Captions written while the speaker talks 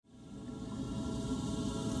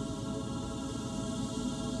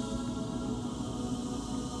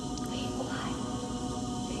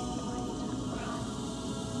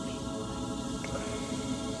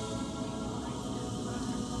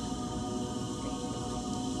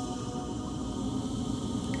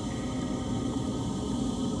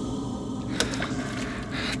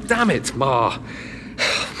damn it, Ma.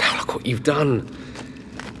 Now look what you've done.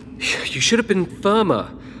 You should have been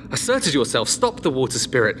firmer. Asserted yourself, stopped the water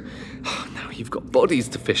spirit. Now you've got bodies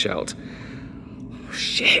to fish out. Oh,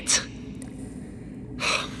 shit.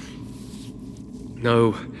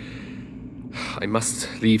 No. I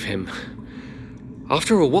must leave him.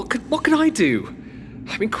 After all, what could I do?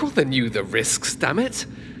 I mean, Crother knew the risks, damn it.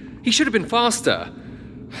 He should have been faster.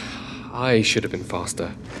 I should have been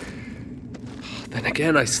faster. Then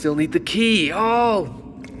again, I still need the key. Oh,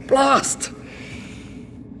 blast!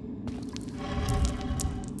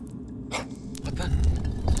 What the?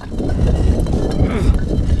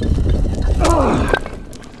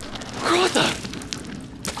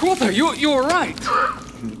 Crother, you're all right.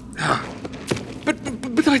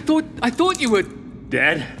 But I thought you were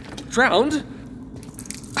Dead? drowned.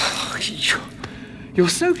 You're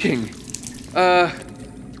soaking.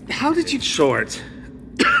 How did you... Short.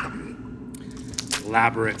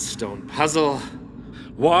 Elaborate stone puzzle.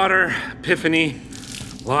 Water, epiphany.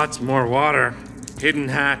 Lots more water. Hidden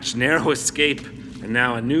hatch, narrow escape. And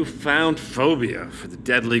now a newfound phobia for the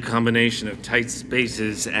deadly combination of tight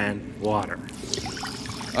spaces and water.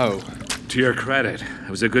 Oh. To your credit, it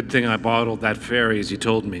was a good thing I bottled that ferry as you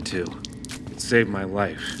told me to. It saved my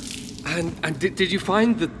life. And did you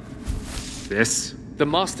find This? the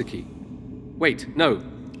master key? Wait, no.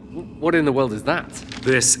 What in the world is that?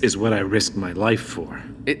 This is what I risked my life for.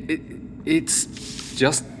 It's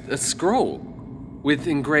just a scroll with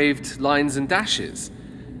engraved lines and dashes.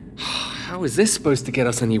 How is this supposed to get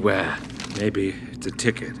us anywhere? Maybe it's a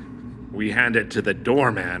ticket. We hand it to the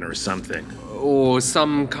doorman or something. Or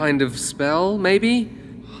some kind of spell, maybe?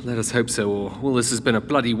 Let us hope so, or all this has been a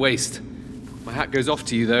bloody waste. My hat goes off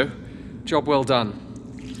to you, though. Job well done.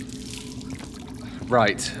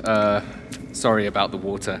 Right, sorry about the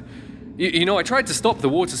water. You know, I tried to stop the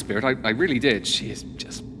water spirit, I really did. She is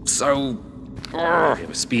just so... You have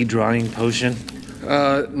a speed drying potion?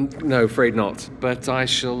 No, afraid not. But I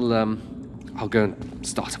shall, I'll go and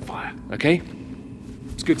start a fire, okay?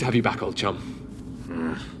 It's good to have you back, old chum.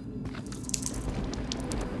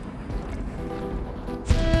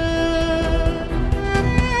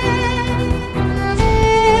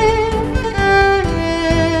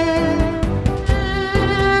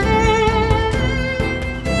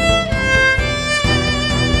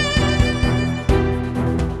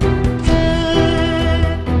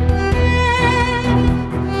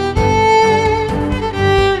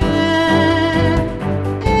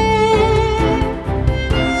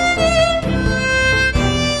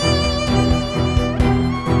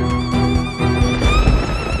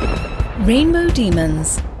 Rainbow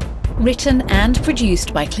Demons, written and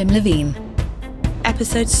produced by Clem Levine.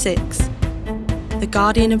 Episode 6. The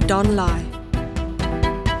Guardian of Don Lai.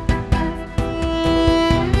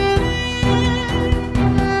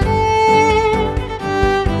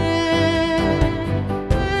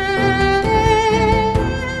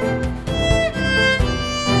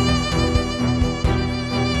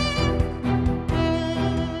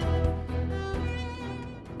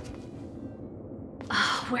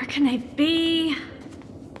 Where can I be?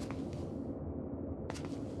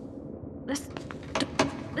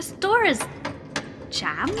 This door is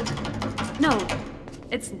jammed? No,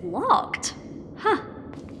 it's locked. Huh.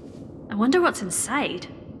 I wonder what's inside.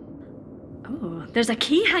 Oh, there's a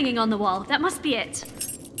key hanging on the wall. That must be it.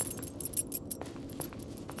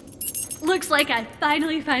 Looks like I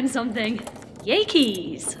finally found something. Yay,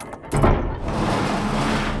 keys.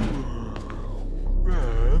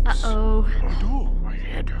 Uh-oh.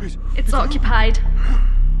 It's occupied.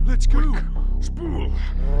 Let's go. Spool.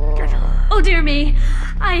 Get her. Oh dear me.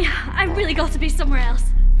 I really got to be somewhere else.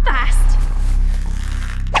 Fast.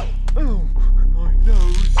 Oh, my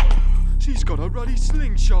nose. She's got a ruddy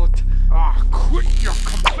slingshot. Quit your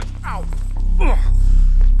complete. Ow. Ugh,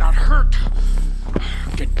 that hurt.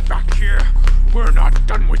 Get back here. We're not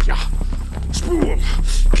done with ya. Spool.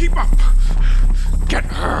 Keep up. Get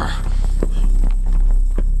her.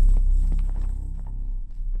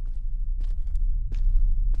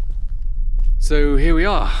 So here we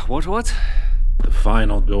are. What? The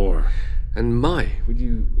final door. And my, would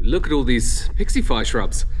you look at all these pixie fire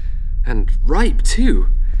shrubs? And ripe, too.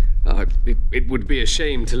 It would be a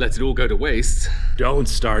shame to let it all go to waste. Don't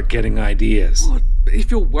start getting ideas. What? If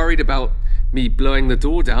you're worried about me blowing the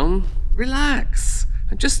door down, relax.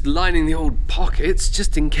 I'm just lining the old pockets,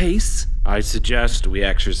 just in case. I suggest we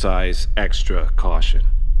exercise extra caution.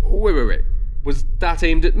 Wait. Was that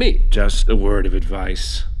aimed at me? Just a word of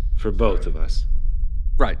advice for both of us.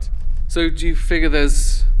 Right. So do you figure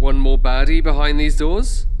there's one more baddie behind these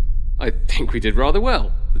doors? I think we did rather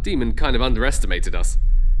well. The demon kind of underestimated us.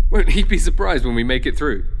 Won't he be surprised when we make it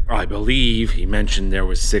through? I believe he mentioned there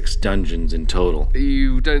was 6 dungeons in total.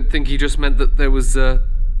 You don't think he just meant that there was,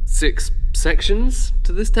 6 sections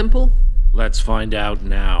to this temple? Let's find out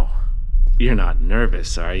now. You're not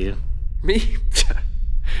nervous, are you? Me?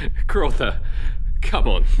 Crotha, come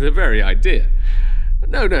on, the very idea.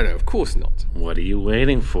 No, of course not. What are you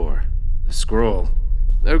waiting for? The scroll.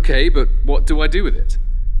 Okay, but what do I do with it?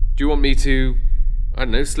 Do you want me to, I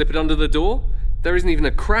don't know, slip it under the door? There isn't even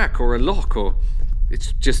a crack or a lock, or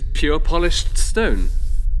it's just pure polished stone.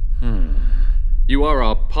 You are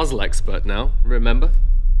our puzzle expert now, remember?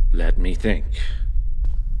 Let me think.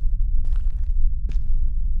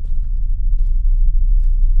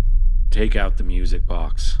 Take out the music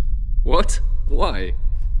box. What? Why?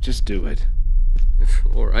 Just do it.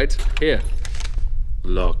 All right, here.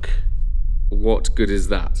 Look. What good is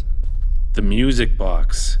that? The music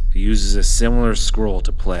box uses a similar scroll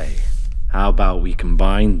to play. How about we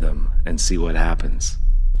combine them and see what happens?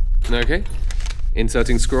 Okay.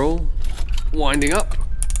 Inserting scroll, winding up,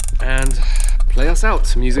 and play us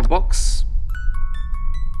out, music box.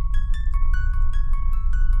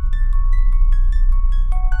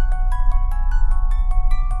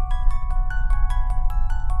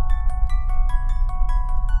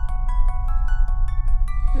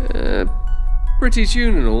 Pretty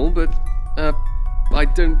tune and all, but I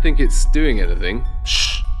don't think it's doing anything.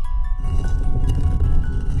 Shh.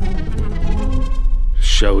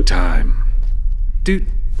 Showtime.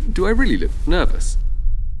 Do I really look nervous?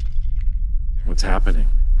 What's happening?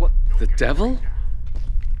 What, the devil?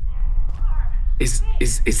 Is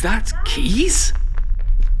that Keys?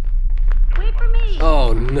 Wait for me!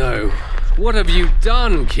 Oh no. What have you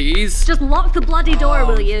done, Keys? Just lock the bloody door,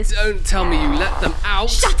 will you? Don't tell me you let them out.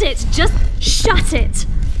 Shut it! Just shut it!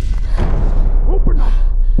 Open up!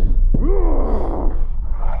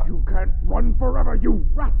 You can't run forever, you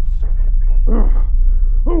rats!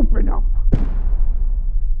 Open up!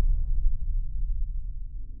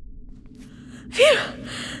 Phew!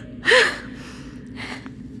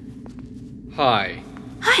 Hi.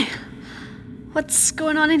 Hi. What's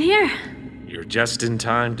going on in here? You're just in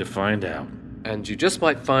time to find out. And you just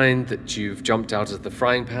might find that you've jumped out of the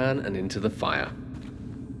frying pan and into the fire.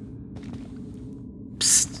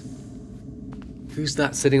 Psst. Who's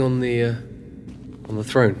that sitting on the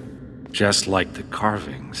throne? Just like the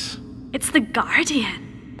carvings. It's the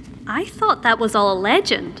Guardian. I thought that was all a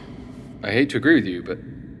legend. I hate to agree with you, but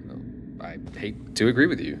I hate to agree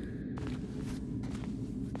with you.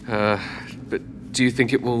 But do you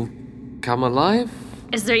think it will come alive?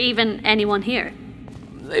 Is there even anyone here?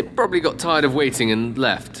 They probably got tired of waiting and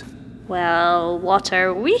left. Well, what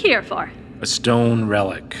are we here for? A stone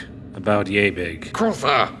relic. About yay big.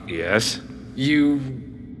 Crotha! Yes? You...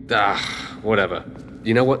 whatever.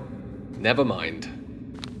 You know what? Never mind.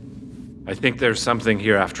 I think there's something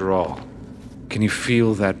here after all. Can you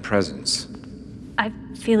feel that presence? I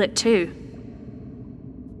feel it too.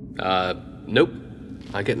 Nope.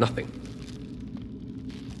 I get nothing.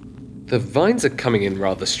 The vines are coming in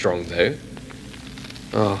rather strong, though.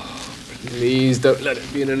 Oh, please don't let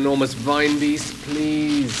it be an enormous vine beast,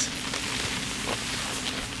 please.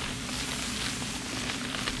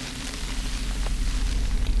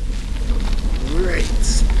 Great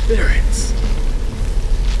spirits.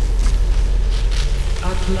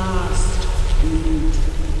 At last, we meet.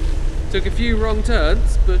 Took a few wrong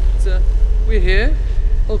turns, but we're here.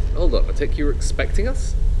 Hold on, I take you were expecting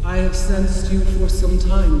us? I have sensed you for some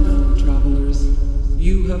time now, travelers.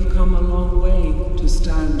 You have come a long way to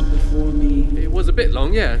stand before me. It was a bit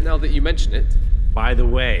long, yeah, now that you mention it. By the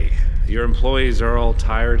way, your employees are all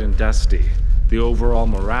tired and dusty. The overall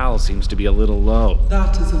morale seems to be a little low.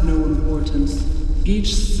 That is of no importance.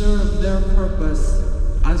 Each serve their purpose,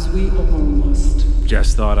 as we all must.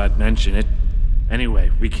 Just thought I'd mention it. Anyway,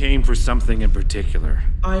 we came for something in particular.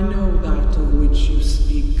 I know that of which you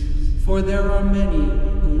speak, for there are many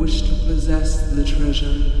who wish to possess the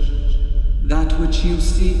treasure. That which you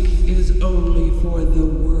seek is only for the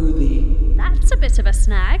worthy. That's a bit of a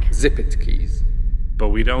snag. Zip it, Keys. But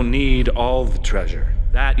we don't need all the treasure.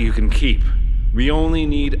 That you can keep. We only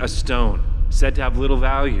need a stone, said to have little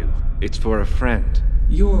value. It's for a friend.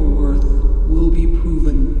 Your worth will be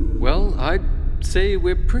proven. Well, I'd say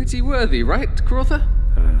we're pretty worthy, right, Crotha?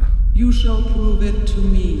 You shall prove it to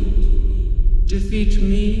me. Defeat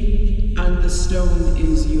me, and the stone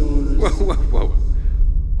is yours. Whoa.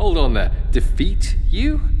 Hold on there. Defeat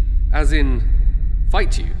you? As in,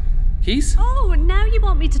 fight you? Keys? Oh, now you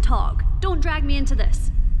want me to talk. Don't drag me into this.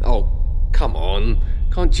 Oh, come on.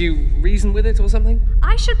 Can't you reason with it or something?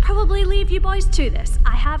 I should probably leave you boys to this.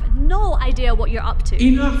 I have no idea what you're up to.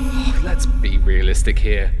 Enough! Let's be realistic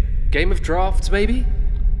here. Game of Drafts, maybe?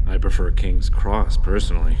 I prefer King's Cross,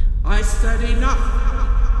 personally. I said enough!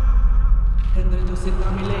 Henry to sit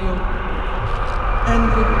Amileo.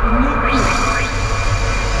 Henry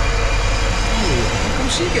How come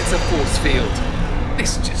she gets a force field?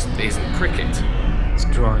 This just isn't cricket. It's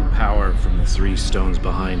drawing power from the 3 stones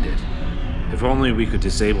behind it. If only we could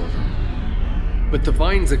disable them. But the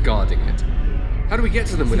vines are guarding it. How do we get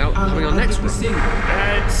to them without having our necks ripped?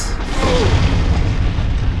 Heads!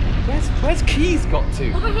 Where's Keys got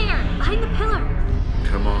to? Over here, behind the pillar.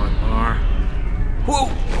 Come on, Mar.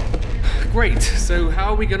 Whoa! Great, so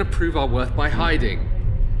how are we gonna prove our worth by hiding?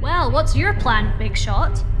 Well, what's your plan, big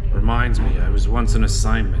shot? Reminds me, I was once an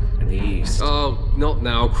assignment in the East. Oh, not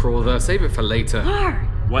now, Crowther. Save it for later. Mar!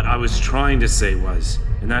 What I was trying to say was,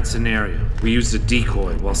 in that scenario, we used a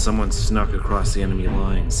decoy while someone snuck across the enemy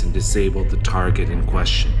lines and disabled the target in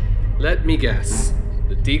question. Let me guess.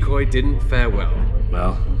 The decoy didn't fare well.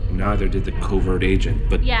 Well, neither did the covert agent,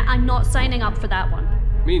 but Yeah, I'm not signing up for that one.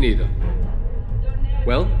 Me neither.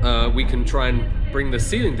 Well, we can try and bring the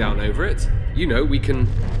ceiling down over it. You know, we can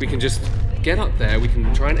just get up there. We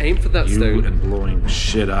can try and aim for that you stone. and blowing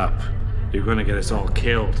shit up. You're gonna get us all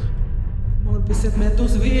killed. It's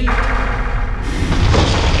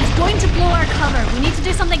going to blow our cover. We need to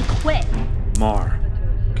do something quick. Mar,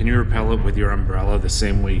 can you repel it with your umbrella the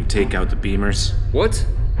same way you take out the beamers? What?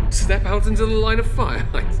 Step out into the line of fire?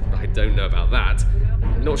 I don't know about that.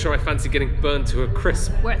 I'm not sure I fancy getting burned to a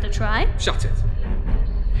crisp. Worth a try? Shut it.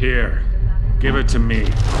 Here, give it to me.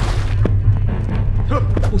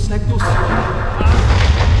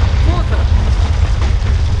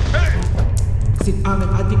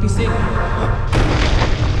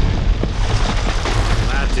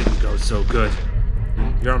 That didn't go so good.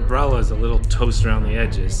 Your umbrella's a little toast around the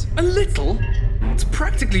edges. A little? It's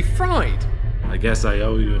practically fried. I guess I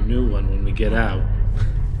owe you a new one when we get out.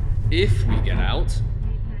 If we get out.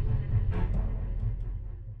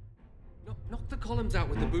 Knock the columns out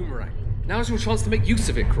with the boomerang. Now's your chance to make use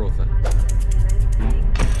of it, Crowther.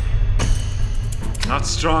 Not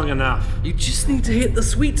strong enough. You just need to hit the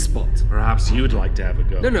sweet spot. Perhaps you'd like to have a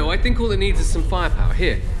go. No, I think all it needs is some firepower.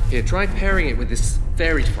 Here, try pairing it with this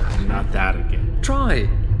fairy fire. Not that again. Try.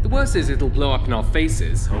 The worst is it'll blow up in our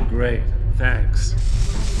faces. Oh, great. Thanks.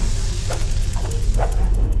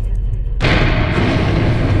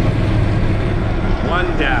 One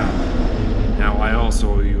down. Now I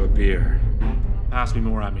also owe you a beer. Pass me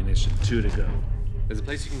more ammunition. 2 to go. There's a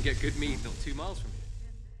place you can get good meat not 2 miles from here.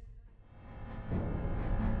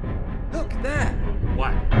 Look, there!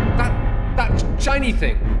 What? That shiny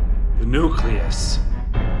thing. The nucleus.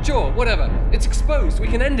 Sure, whatever. It's exposed. We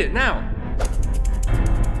can end it now.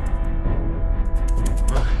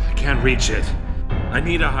 I can't reach it. I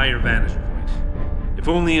need a higher vantage point. If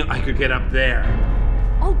only I could get up there.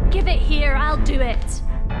 Oh, give it here. I'll do it.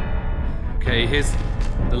 Okay, here's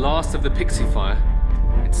the last of the pixie fire.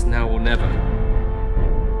 It's now or never.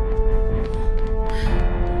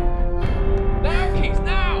 Now, Keith,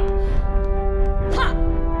 now! Ha!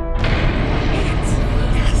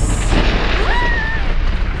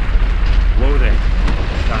 Whoa there.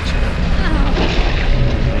 Gotcha.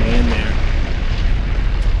 Hang in there.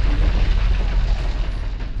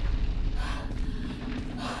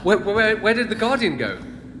 Where did the Guardian go?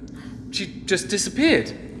 She just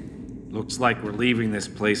disappeared. Looks like we're leaving this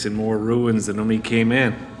place in more ruins than when we came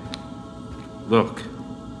in. Look,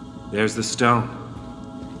 there's the stone.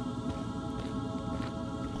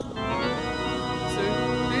 So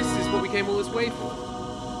this is what we came all this way for.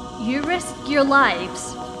 You risk your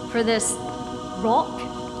lives for this rock?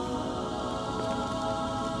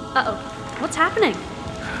 Uh-oh. What's happening?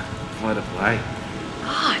 Flood of light.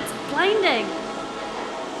 Ah, it's blinding.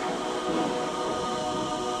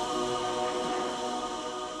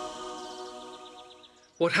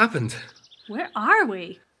 What happened? Where are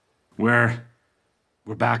we? We're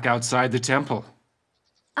back outside the temple.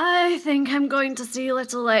 I think I'm going to see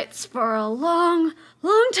little lights for a long,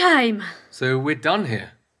 long time. So we're done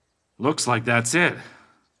here. Looks like that's it.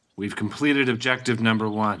 We've completed objective number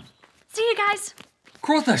 1. See you guys.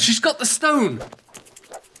 Crowther, she's got the stone!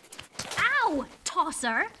 Ow,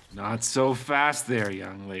 tosser. Not so fast there,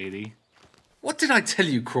 young lady. What did I tell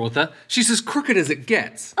you, Crowther? She's as crooked as it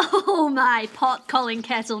gets. Oh my, pot calling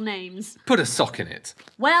kettle names. Put a sock in it.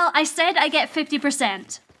 Well, I said I get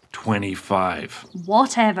 50%. 25.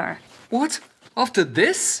 Whatever. What? After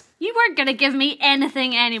this? You weren't gonna give me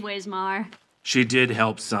anything anyways, Mar. She did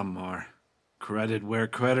help some, Mar. Credit where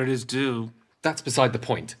credit is due. That's beside the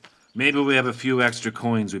point. Maybe we have a few extra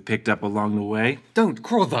coins we picked up along the way. Don't,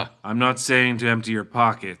 Crowther. I'm not saying to empty your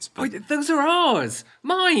pockets, but Wait, those are ours.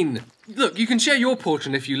 Mine. Look, you can share your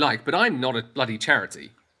portion if you like, but I'm not a bloody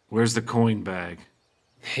charity. where's the coin bag?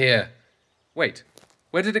 Here. Wait,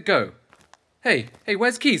 where did it go? Hey,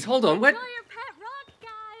 where's Keys? Hold on, where... Enjoy your pet rock,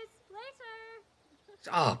 guys.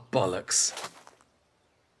 Later. Ah, bollocks.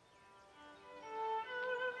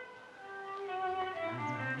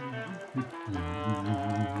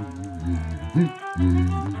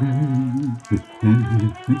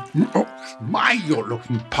 Oh, my, you're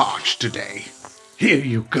looking parched today. Here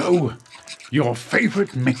you go. Your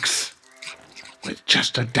favorite mix. With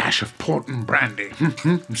just a dash of port and brandy.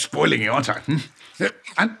 I'm spoiling you, aren't I?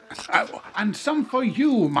 And some for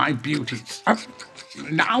you, my beauties.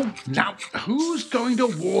 Now, who's going to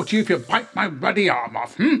wart you if you bite my ruddy arm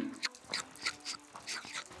off,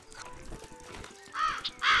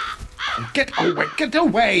 Get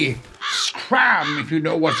away! Scram if you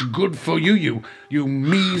know what's good for you, you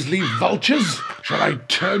measly vultures! Shall I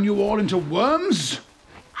turn you all into worms?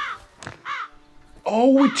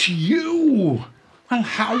 Oh, it's you! Well,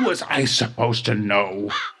 how was I supposed to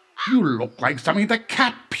know? You look like something the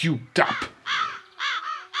cat puked up.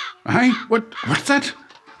 Hey, what's that?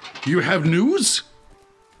 You have news?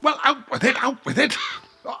 Well, out with it!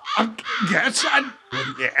 Yes,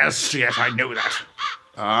 I knew that.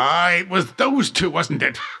 It was those two, wasn't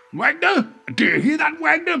it? Wagner? Do you hear that,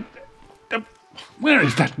 Wagner? Where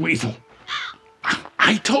is that weasel?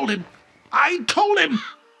 I told him!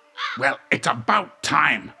 Well, it's about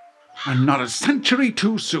time. And not a century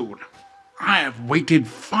too soon. I have waited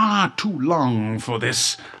far too long for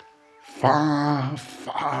this. Far,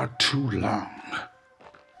 far too long.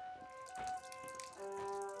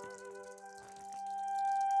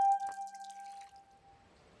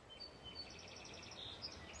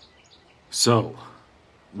 So,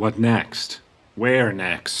 what next? Where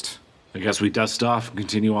next? I guess we dust off and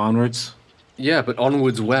continue onwards? Yeah, but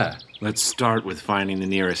onwards where? Let's start with finding the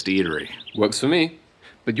nearest eatery. Works for me.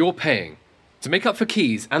 But you're paying. To make up for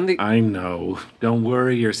Keys and the... I know. Don't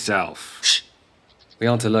worry yourself. Shh! We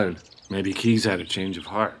aren't alone. Maybe Keys had a change of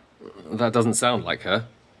heart. That doesn't sound like her.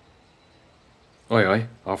 Oi,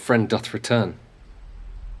 our friend doth return.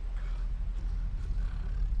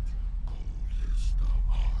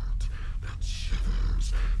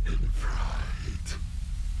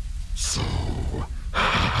 So,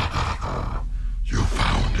 you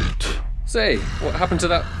found it. Say, what happened to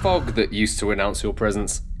that fog that used to announce your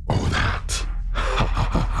presence? Oh, that.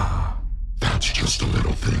 That's just a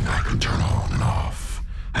little thing I can turn on and off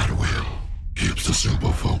at will. Keeps the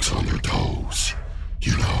simple folks on their toes.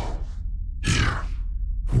 You know. Here,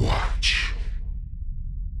 watch.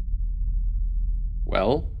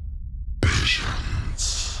 Well?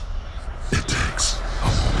 Patience. It takes a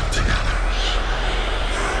moment together.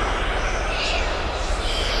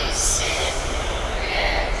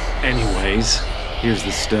 Anyways, here's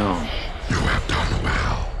the stone. You have done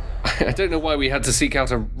well. I don't know why we had to seek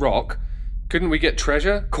out a rock. Couldn't we get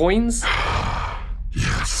treasure? Coins?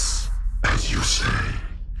 Yes, as you say,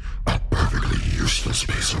 a perfectly useless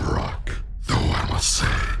piece of rock. Though I must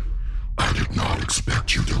say, I did not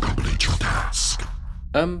expect you to complete your task.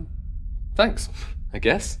 Thanks, I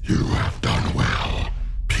guess. You have done well,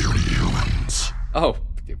 puny humans. Oh,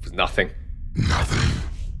 it was nothing. Nothing?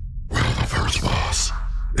 Well, the first boss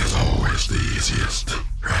is always the easiest,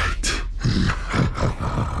 right?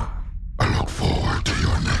 I look forward to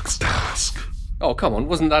your next task. Oh, come on,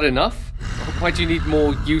 wasn't that enough? Why do you need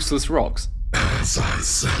more useless rocks? As I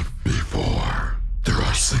said before, there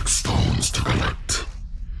are 6 stones to collect.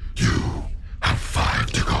 You have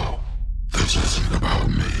 5 to go. This isn't about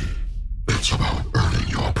me. It's about earning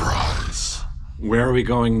your prize. Where are we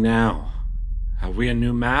going now? Have we a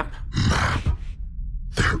new map? Map?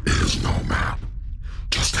 There is no map.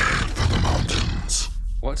 Just head for the mountains.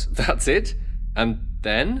 What? That's it? And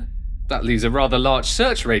then? That leaves a rather large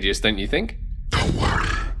search radius, don't you think? Don't worry.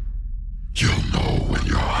 You'll know when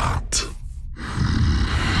you're hot.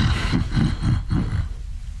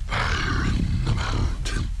 Fire in the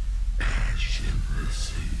mountain, ash in the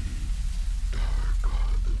sea, dark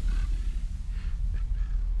are the many.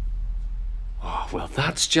 Oh, well,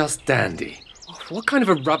 that's just dandy. What kind of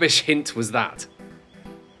a rubbish hint was that?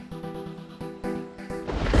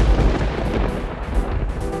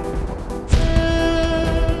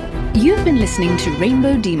 You've been listening to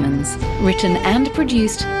Rainbow Demons, written and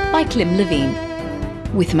produced by Clem Levine,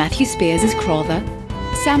 with Matthew Spears as Crowther,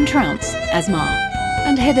 Sam Trounce as Mar,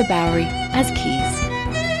 and Heather Bowery as Keys.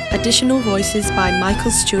 Additional voices by Michael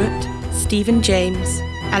Stewart, Stephen James,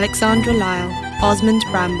 Alexandra Lyle, Osmond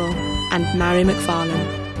Bramble, and Mary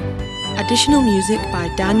McFarlane. Additional music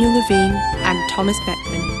by Daniel Levine and Thomas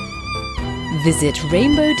Beckman. Visit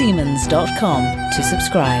rainbowdemons.com to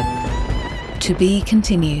subscribe. To be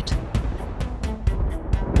continued.